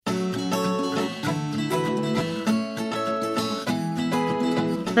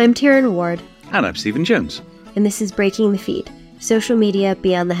I'm Taryn Ward. And I'm Stephen Jones. And this is Breaking the Feed, social media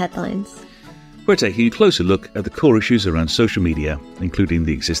beyond the headlines. We're taking a closer look at the core issues around social media, including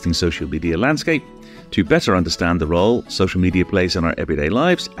the existing social media landscape, to better understand the role social media plays in our everyday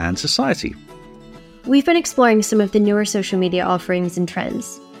lives and society. We've been exploring some of the newer social media offerings and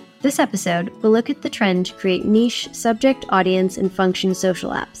trends. This episode, we'll look at the trend to create niche, subject, audience, and function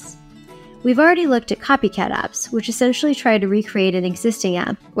social apps. We've already looked at copycat apps, which essentially try to recreate an existing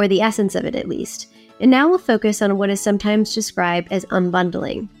app, or the essence of it at least, and now we'll focus on what is sometimes described as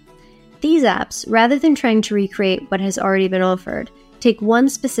unbundling. These apps, rather than trying to recreate what has already been offered, take one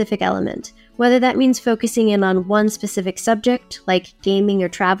specific element, whether that means focusing in on one specific subject, like gaming or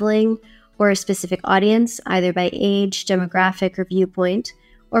traveling, or a specific audience, either by age, demographic, or viewpoint,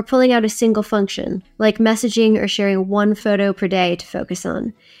 or pulling out a single function, like messaging or sharing one photo per day to focus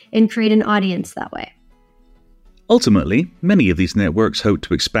on, and create an audience that way. Ultimately, many of these networks hope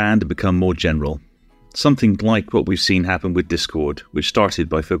to expand and become more general. Something like what we've seen happen with Discord, which started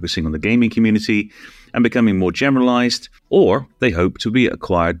by focusing on the gaming community and becoming more generalized, or they hope to be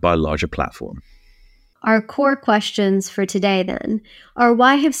acquired by a larger platform. Our core questions for today, then, are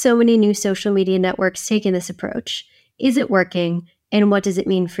why have so many new social media networks taken this approach? Is it working? And what does it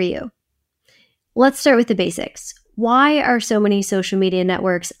mean for you? Let's start with the basics. Why are so many social media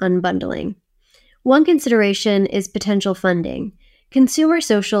networks unbundling? One consideration is potential funding. Consumer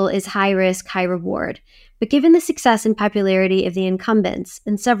social is high risk, high reward, but given the success and popularity of the incumbents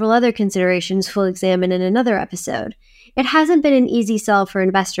and several other considerations we'll examine in another episode, it hasn't been an easy sell for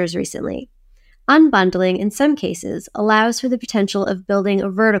investors recently. Unbundling, in some cases, allows for the potential of building a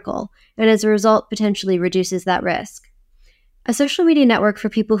vertical, and as a result, potentially reduces that risk. A social media network for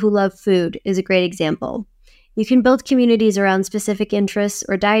people who love food is a great example. You can build communities around specific interests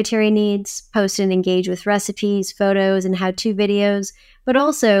or dietary needs, post and engage with recipes, photos, and how-to videos, but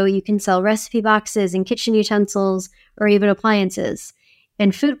also you can sell recipe boxes and kitchen utensils, or even appliances,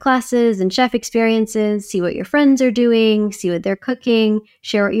 and food classes and chef experiences, see what your friends are doing, see what they're cooking,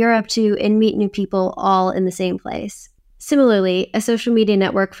 share what you're up to, and meet new people all in the same place. Similarly, a social media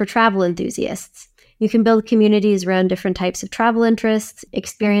network for travel enthusiasts. You can build communities around different types of travel interests,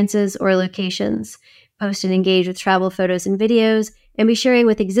 experiences, or locations, post and engage with travel photos and videos, and be sharing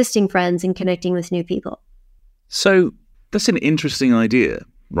with existing friends and connecting with new people. So that's an interesting idea,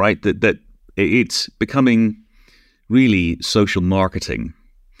 right? That it's becoming really social marketing,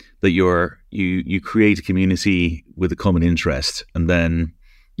 that you create a community with a common interest, and then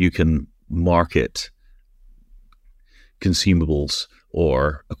you can market consumables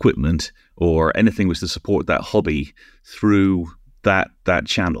or equipment or anything was to support that hobby through that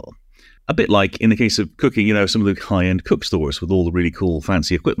channel. A bit like in the case of cooking, some of the high-end cook stores with all the really cool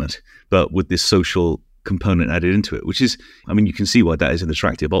fancy equipment, but with this social component added into it, which is, you can see why that is an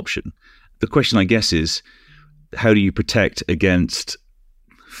attractive option. The question, I guess, is how do you protect against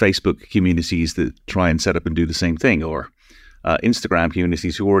Facebook communities that try and set up and do the same thing, or Instagram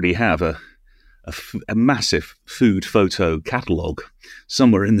communities who already have a massive food photo catalog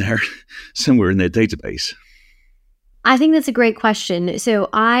somewhere in their database? I think that's a great question. So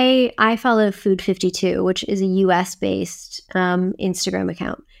I follow Food 52, which is a US-based Instagram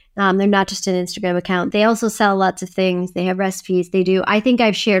account. They're not just an Instagram account. They also sell lots of things. They have recipes. I think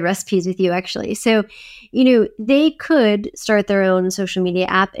I've shared recipes with you, actually. So, they could start their own social media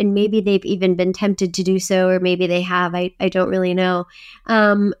app, and maybe they've even been tempted to do so, or maybe they have. I don't really know.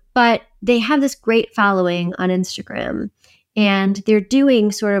 But they have this great following on Instagram. And they're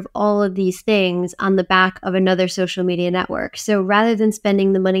doing sort of all of these things on the back of another social media network. So rather than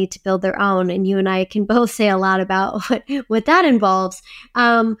spending the money to build their own, and you and I can both say a lot about what that involves,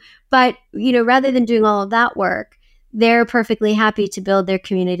 but rather than doing all of that work, they're perfectly happy to build their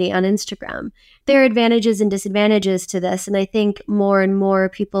community on Instagram. There are advantages and disadvantages to this, and I think more and more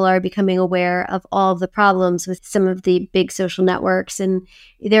people are becoming aware of all of the problems with some of the big social networks, and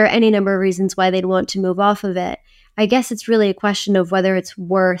there are any number of reasons why they'd want to move off of it. I guess it's really a question of whether it's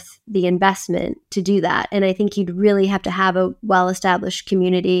worth the investment to do that. And I think you'd really have to have a well-established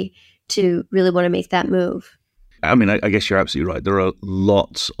community to really want to make that move. I guess you're absolutely right. There are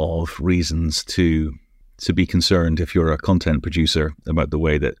lots of reasons to be concerned if you're a content producer about the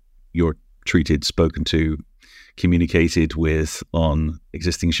way that you're treated, spoken to, communicated with on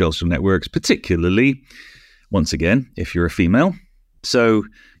existing social networks, particularly, once again, if you're a female. So,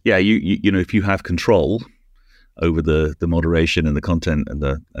 yeah, you know, if you have control over the moderation and the content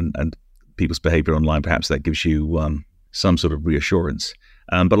and people's behavior online, perhaps that gives you some sort of reassurance.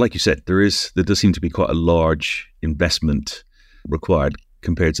 But like you said, there does seem to be quite a large investment required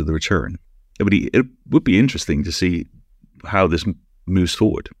compared to the return. It would be interesting to see how this moves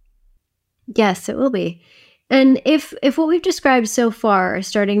forward. Yes, it will be. And if what we've described so far are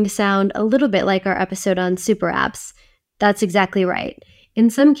starting to sound a little bit like our episode on super apps, that's exactly right. In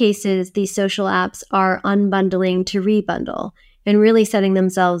some cases, these social apps are unbundling to rebundle and really setting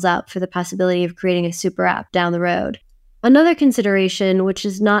themselves up for the possibility of creating a super app down the road. Another consideration, which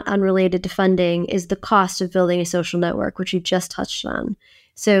is not unrelated to funding, is the cost of building a social network, which we've just touched on.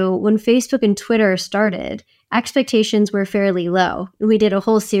 So when Facebook and Twitter started, expectations were fairly low. We did a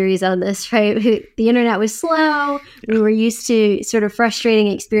whole series on this, right? The internet was slow. We were used to sort of frustrating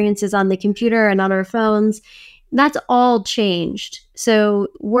experiences on the computer and on our phones. That's all changed. So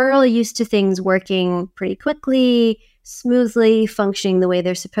we're all used to things working pretty quickly, smoothly, functioning the way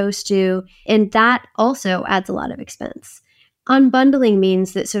they're supposed to. And that also adds a lot of expense. Unbundling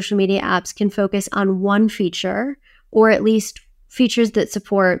means that social media apps can focus on one feature, or at least features that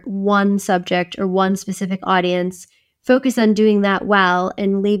support one subject or one specific audience, focus on doing that well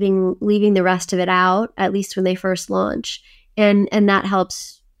and leaving the rest of it out, at least when they first launch. And that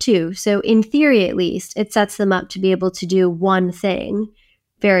helps too. So in theory, at least, it sets them up to be able to do one thing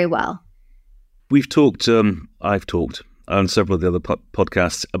very well. I've talked on several of the other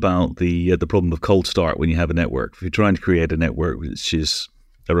podcasts about the problem of cold start when you have a network. If you're trying to create a network which is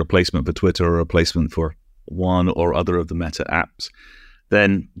a replacement for Twitter or a replacement for one or other of the Meta apps,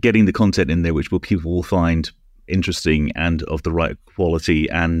 then getting the content in there which people will find interesting and of the right quality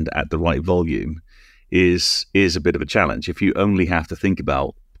and at the right volume is a bit of a challenge. If you only have to think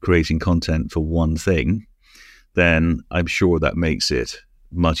about creating content for one thing, then I'm sure that makes it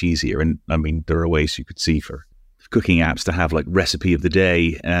much easier. And I mean, there are ways you could see for cooking apps to have like recipe of the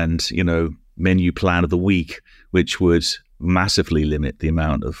day and, menu plan of the week, which would massively limit the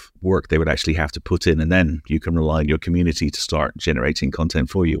amount of work they would actually have to put in. And then you can rely on your community to start generating content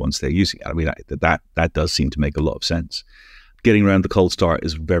for you once they're using it. I mean, that does seem to make a lot of sense. Getting around the cold start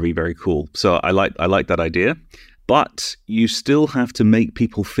is very, very cool. So I like that idea, but you still have to make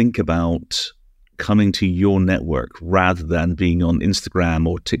people think about coming to your network rather than being on Instagram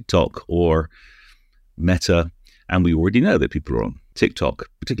or TikTok or Meta. And we already know that people are on TikTok,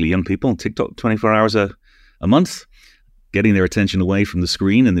 particularly young people on TikTok 24 hours a month. Getting their attention away from the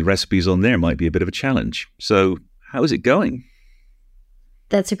screen and the recipes on there might be a bit of a challenge. So how is it going?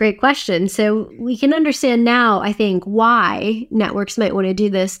 That's a great question. So we can understand now, I think, why networks might want to do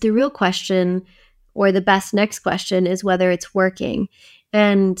this. The real question, or the best next question, is whether it's working.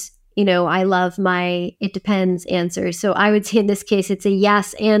 And, I love my it depends answer. So I would say in this case, it's a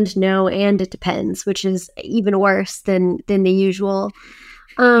yes and no and it depends, which is even worse than the usual.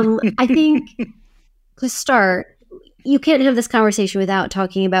 I think to start, you can't have this conversation without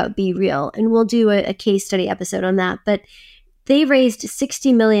talking about Be Real. And we'll do a case study episode on that. But they raised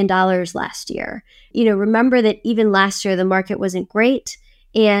 $60 million last year. Remember that even last year, the market wasn't great.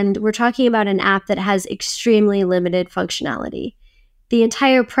 And we're talking about an app that has extremely limited functionality. The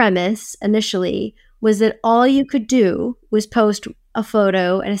entire premise initially was that all you could do was post a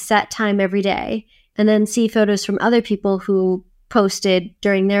photo at a set time every day and then see photos from other people who posted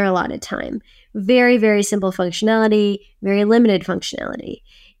during their allotted time. Very, very simple functionality, very limited functionality.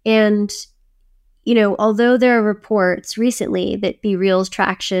 And, although there are reports recently that Be Real's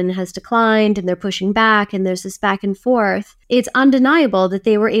traction has declined and they're pushing back and there's this back and forth, it's undeniable that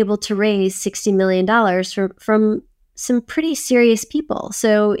they were able to raise $60 million from some pretty serious people.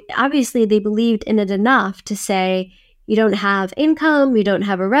 So obviously they believed in it enough to say, you don't have income, you don't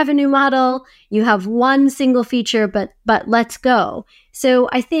have a revenue model, you have one single feature, but let's go. So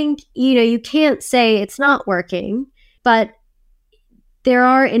I think, you can't say it's not working, but there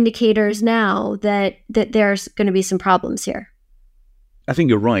are indicators now that there's going to be some problems here. I think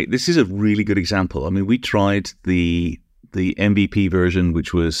you're right. This is a really good example. I mean, we tried the MVP version,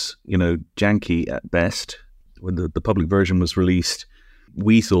 which was, janky at best. When the public version was released,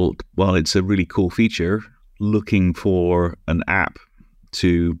 we thought, well, it's a really cool feature, looking for an app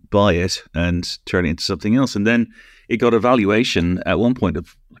to buy it and turn it into something else. And then it got a valuation at one point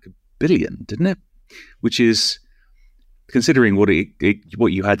of like $1 billion, didn't it? Which is, considering what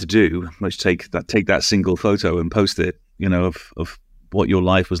you had to do, which take that single photo and post it, of what your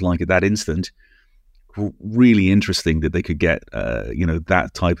life was like at that instant. Really interesting that they could get, that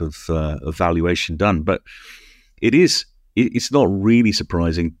type of valuation done. But it's not really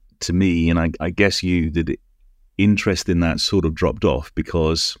surprising to me, and I guess that interest in that sort of dropped off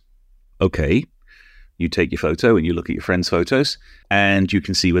because, okay, you take your photo and you look at your friends' photos and you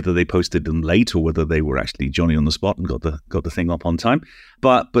can see whether they posted them late or whether they were actually Johnny on the spot and got the thing up on time.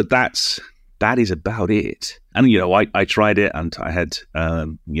 But that is about it. And, I tried it and I had,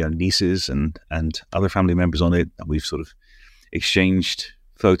 nieces and other family members on it. And we've sort of exchanged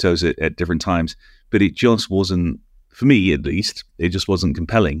photos at different times, but it just wasn't, for me at least, it just wasn't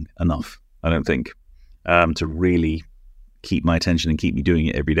compelling enough, I don't think, to really keep my attention and keep me doing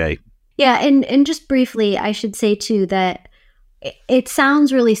it every day. Yeah, and just briefly, I should say too that it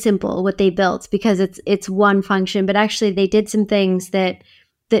sounds really simple what they built because it's one function, but actually they did some things that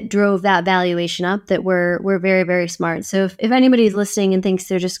drove that valuation up that were very, very smart. So if anybody's listening and thinks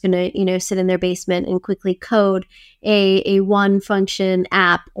they're just going to, sit in their basement and quickly code a one function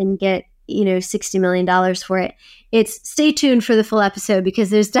app and get, $60 million for it, stay tuned for the full episode because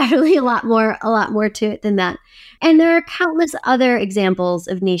there's definitely a lot more to it than that. And there are countless other examples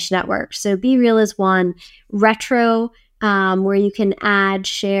of niche networks. So Be Real is one. Retro, where you can add,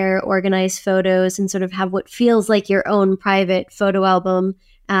 share, organize photos and sort of have what feels like your own private photo album,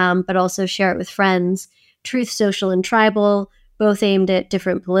 but also share it with friends. Truth Social and Tribal, both aimed at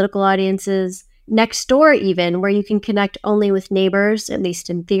different political audiences. Nextdoor even, where you can connect only with neighbors, at least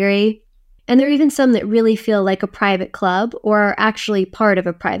in theory. And there are even some that really feel like a private club or are actually part of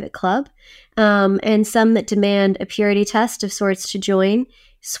a private club. And some that demand a purity test of sorts to join.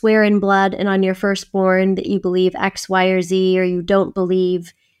 Swear in blood and on your firstborn that you believe X, Y, or Z, or you don't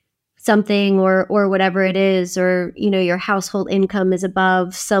believe something or whatever it is, or, your household income is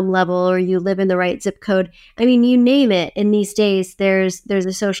above some level or you live in the right zip code. I mean, you name it. In these days, there's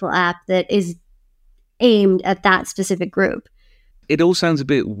a social app that is aimed at that specific group. It all sounds a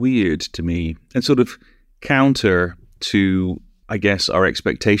bit weird to me and sort of counter to, I guess, our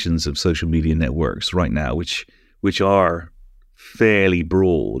expectations of social media networks right now, which are fairly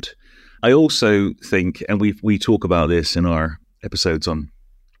broad. I also think, and we talk about this in our episodes on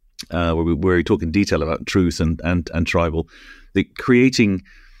where we talk in detail about truth and tribal, that creating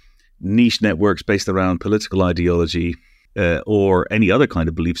niche networks based around political ideology or any other kind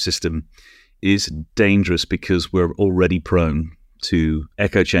of belief system is dangerous because we're already prone to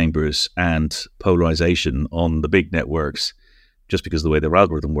echo chambers and polarization on the big networks just because of the way their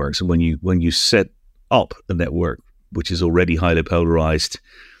algorithm works. And when you set up a network which is already highly polarized,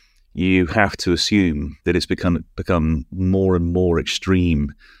 you have to assume that it's become more and more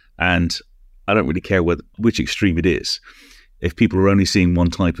extreme. And I don't really care which extreme it is. If people are only seeing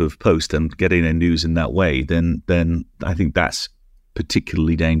one type of post and getting their news in that way, then I think that's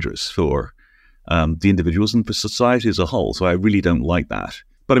particularly dangerous for the individuals and for society as a whole. So I really don't like that.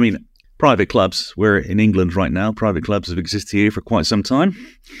 But I mean, private clubs, we're in England right now. Private clubs have existed here for quite some time,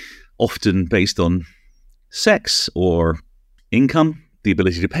 often based on sex or income, the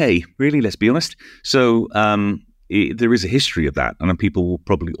ability to pay, really, let's be honest. So there is a history of that, and people will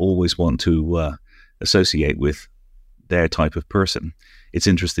probably always want to associate with their type of person. It's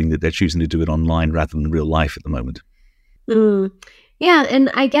interesting that they're choosing to do it online rather than real life at the moment. Yeah, and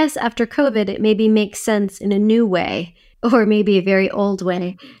I guess after COVID, it maybe makes sense in a new way, or maybe a very old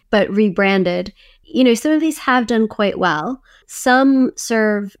way, but rebranded. Some of these have done quite well. Some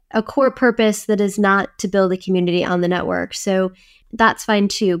serve a core purpose that is not to build a community on the network. So that's fine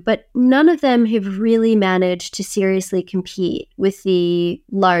too. But none of them have really managed to seriously compete with the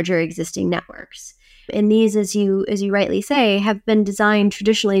larger existing networks. And these, as you rightly say, have been designed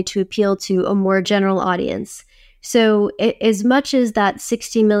traditionally to appeal to a more general audience. So as much as that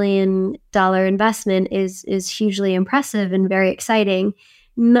 $60 million investment is hugely impressive and very exciting,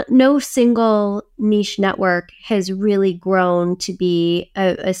 no single niche network has really grown to be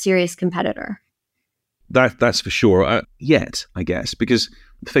a serious competitor. That's for sure. Yet, I guess, because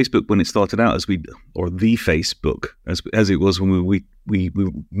Facebook, when it started out the Facebook, as it was when we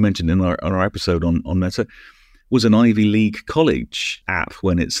mentioned in our episode on Meta, was an Ivy League college app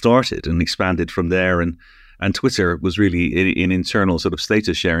when it started and expanded from there. And Twitter was really an internal sort of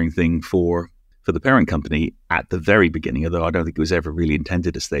status sharing thing for the parent company at the very beginning, although I don't think it was ever really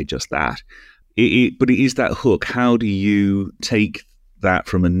intended to stay just that. But it is that hook. How do you take that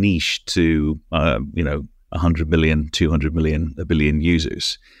from a niche to 100 million, 200 million, a billion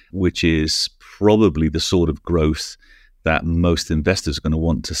users, which is probably the sort of growth that most investors are going to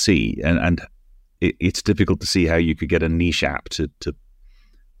want to see. And it's difficult to see how you could get a niche app to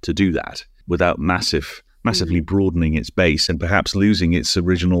do that without massively broadening its base and perhaps losing its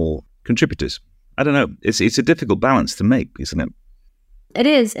original contributors. I don't know. It's a difficult balance to make, isn't it? It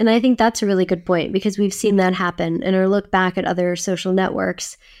is. And I think that's a really good point because we've seen that happen and or look back at other social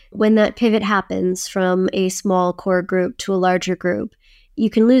networks. When that pivot happens from a small core group to a larger group, you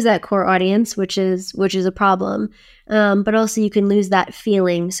can lose that core audience, which is a problem. But also you can lose that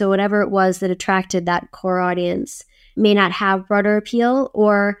feeling. So whatever it was that attracted that core audience may not have broader appeal,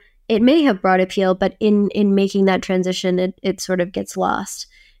 or it may have broad appeal, but in making that transition, it sort of gets lost.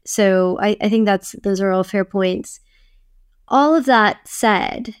 So I think those are all fair points. All of that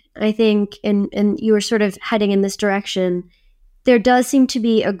said, I think, and you were sort of heading in this direction, there does seem to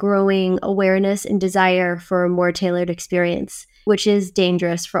be a growing awareness and desire for a more tailored experience, which is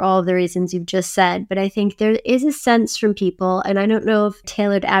dangerous for all of the reasons you've just said. But I think there is a sense from people, and I don't know if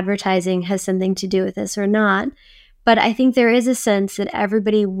tailored advertising has something to do with this or not, but I think there is a sense that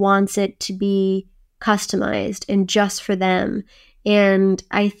everybody wants it to be customized and just for them. And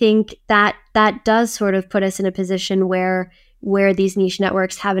I think that does sort of put us in a position where these niche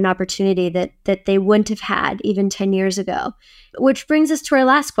networks have an opportunity that they wouldn't have had even 10 years ago. Which brings us to our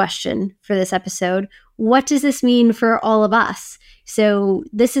last question for this episode. What does this mean for all of us? So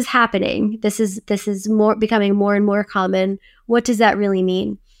this is happening. This is more becoming more and more common. What does that really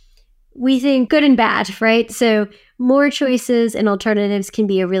mean? We think good and bad, right? So more choices and alternatives can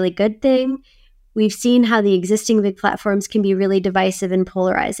be a really good thing. We've seen how the existing big platforms can be really divisive and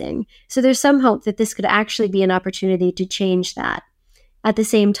polarizing. So there's some hope that this could actually be an opportunity to change that. At the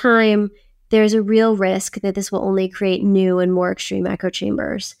same time, there's a real risk that this will only create new and more extreme echo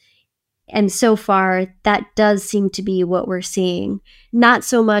chambers. And so far, that does seem to be what we're seeing. Not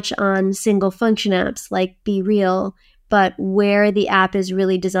so much on single function apps like Be Real, but where the app is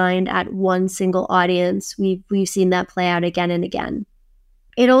really designed at one single audience. We've seen that play out again and again.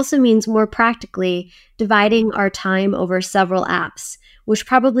 It also means more practically dividing our time over several apps, which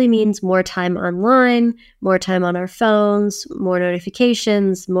probably means more time online, more time on our phones, more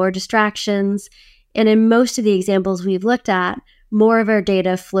notifications, more distractions, and in most of the examples we've looked at, more of our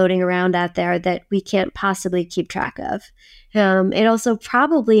data floating around out there that we can't possibly keep track of. It also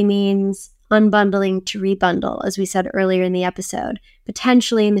probably means unbundling to rebundle, as we said earlier in the episode,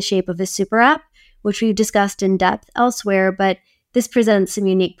 potentially in the shape of a super app, which we've discussed in depth elsewhere, but this presents some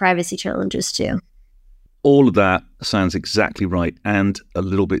unique privacy challenges too. All of that sounds exactly right and a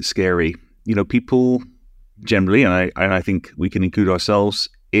little bit scary. You know, people generally, and I think we can include ourselves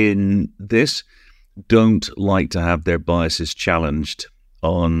in this, don't like to have their biases challenged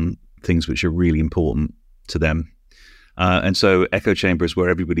on things which are really important to them. And so echo chambers where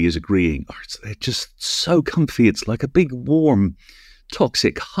everybody is agreeing, they're just so comfy. It's like a big, warm,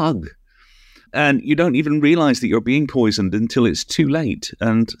 toxic hug. And you don't even realize that you're being poisoned until it's too late.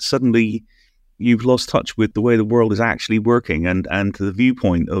 And suddenly you've lost touch with the way the world is actually working and the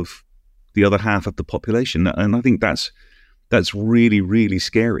viewpoint of the other half of the population. And I think that's really, really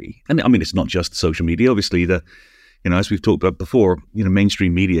scary. And I mean, it's not just social media. Obviously, as we've talked about before,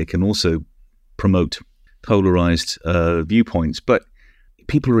 mainstream media can also promote polarized viewpoints. But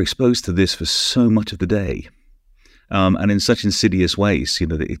people are exposed to this for so much of the day. And in such insidious ways,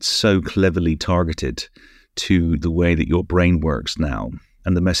 that it's so cleverly targeted to the way that your brain works now.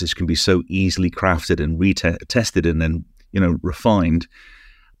 And the message can be so easily crafted and retested and then, refined.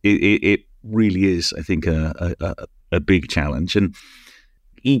 It really is, I think, a big challenge. And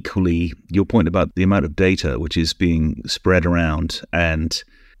equally, your point about the amount of data which is being spread around and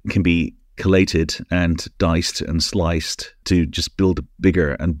can be collated and diced and sliced to just build a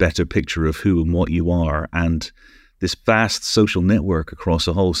bigger and better picture of who and what you are. And this vast social network across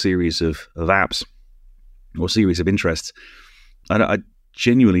a whole series of apps or series of interests. I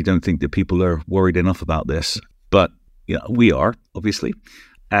genuinely don't think that people are worried enough about this, but we are, obviously.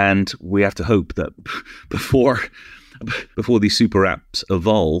 And we have to hope that before these super apps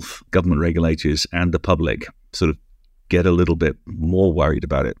evolve, government regulators and the public sort of get a little bit more worried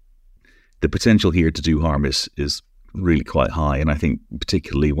about it. The potential here to do harm is really quite high. And I think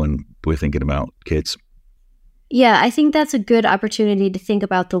particularly when we're thinking about kids. Yeah, I think that's a good opportunity to think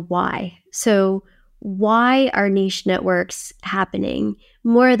about the why. So why are niche networks happening?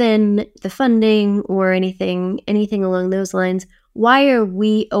 More than the funding or anything along those lines, why are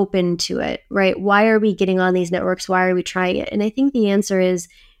we open to it, right? Why are we getting on these networks? Why are we trying it? And I think the answer is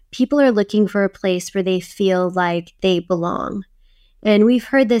people are looking for a place where they feel like they belong. And we've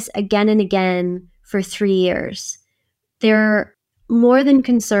heard this again and again for 3 years. There are more than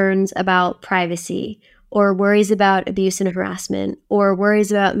concerns about privacy or worries about abuse and harassment, or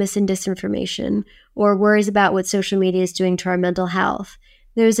worries about mis and disinformation, or worries about what social media is doing to our mental health.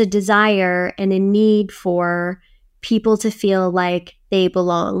 There's a desire and a need for people to feel like they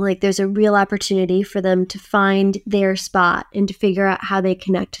belong, like there's a real opportunity for them to find their spot and to figure out how they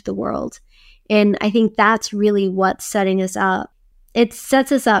connect to the world. And I think that's really what's setting us up. It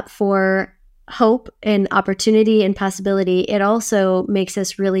sets us up for hope and opportunity and possibility. It also makes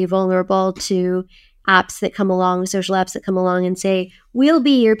us really vulnerable to apps that come along, social apps that come along and say, we'll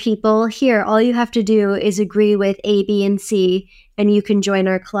be your people. Here, all you have to do is agree with A, B, and C, and you can join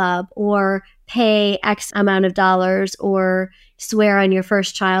our club, or pay X amount of dollars, or swear on your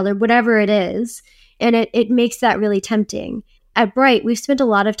first child, or whatever it is. And it makes that really tempting. At Bright, we've spent a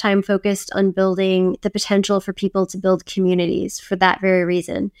lot of time focused on building the potential for people to build communities for that very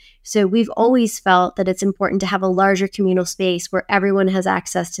reason. So we've always felt that it's important to have a larger communal space where everyone has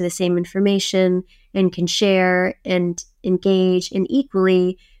access to the same information and can share and engage in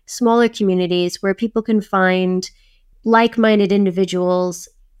equally smaller communities where people can find like-minded individuals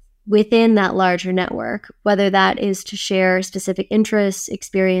within that larger network, whether that is to share specific interests,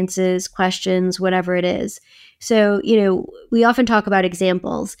 experiences, questions, whatever it is. So, we often talk about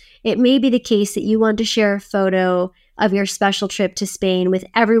examples. It may be the case that you want to share a photo of your special trip to Spain with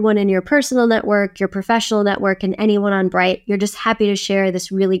everyone in your personal network, your professional network, and anyone on Bright. You're just happy to share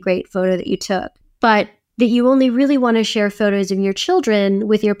this really great photo that you took. But that you only really want to share photos of your children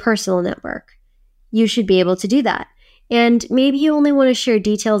with your personal network. You should be able to do that. And maybe you only want to share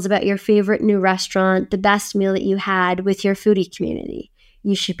details about your favorite new restaurant, the best meal that you had with your foodie community.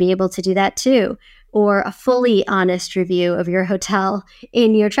 You should be able to do that too. Or a fully honest review of your hotel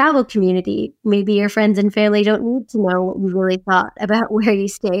in your travel community. Maybe your friends and family don't need to know what you really thought about where you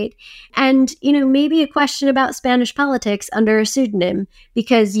stayed. And, maybe a question about Spanish politics under a pseudonym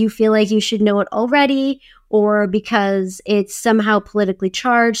because you feel like you should know it already, or because it's somehow politically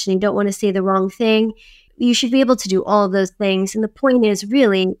charged and you don't want to say the wrong thing. You should be able to do all of those things. And the point is,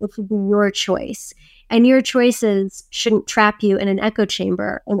 really, it should be your choice. And your choices shouldn't trap you in an echo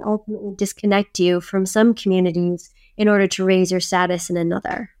chamber and ultimately disconnect you from some communities in order to raise your status in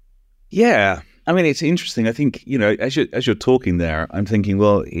another. Yeah. I mean, it's interesting. I think, as you're talking there, I'm thinking,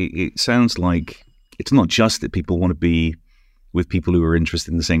 well, it sounds like it's not just that people want to be with people who are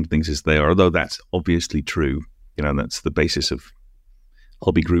interested in the same things as they are, although that's obviously true. That's the basis of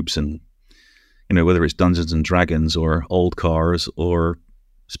hobby groups and, whether it's Dungeons and Dragons or old cars or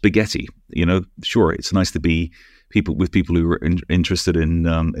spaghetti, sure, it's nice to be with people who are interested in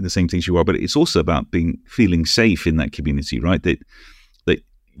the same things you are, but it's also about feeling safe in that community, right? That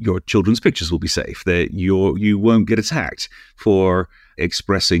your children's pictures will be safe, that you won't get attacked for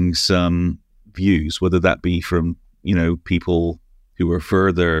expressing some views, whether that be from people who are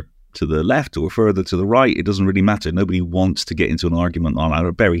further to the left or further to the right. It doesn't really matter. Nobody wants to get into an argument online,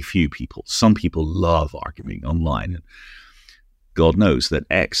 or very few people. Some people love arguing online. God knows that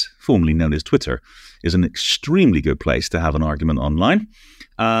X, formerly known as Twitter, is an extremely good place to have an argument online.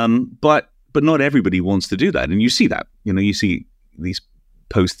 But not everybody wants to do that. And you see that. You see these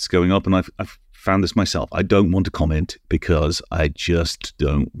posts going up, and I've found this myself. I don't want to comment because I just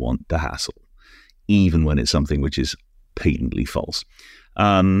don't want the hassle, even when it's something which is patently false.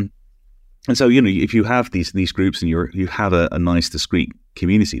 And so, if you have these groups and you have a nice, discrete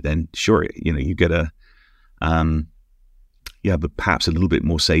community, then sure, you get you have perhaps a little bit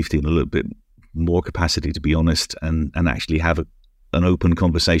more safety and a little bit more capacity to be honest and actually have an open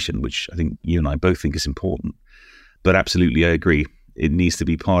conversation, which I think you and I both think is important. But absolutely, I agree. It needs to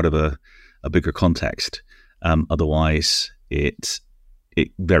be part of a bigger context. Otherwise, it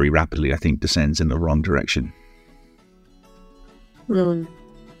very rapidly, I think, descends in the wrong direction.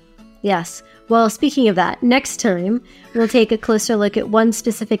 Yes. Well, speaking of that, next time we'll take a closer look at one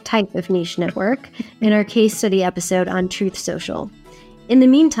specific type of niche network in our case study episode on Truth Social. In the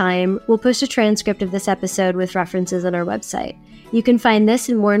meantime, we'll post a transcript of this episode with references on our website. You can find this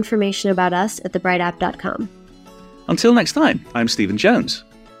and more information about us at thebrightapp.com. Until next time, I'm Stephen Jones.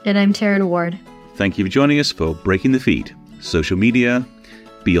 And I'm Taryn Ward. Thank you for joining us for Breaking the Feed, social media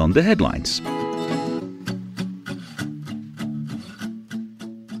beyond the headlines.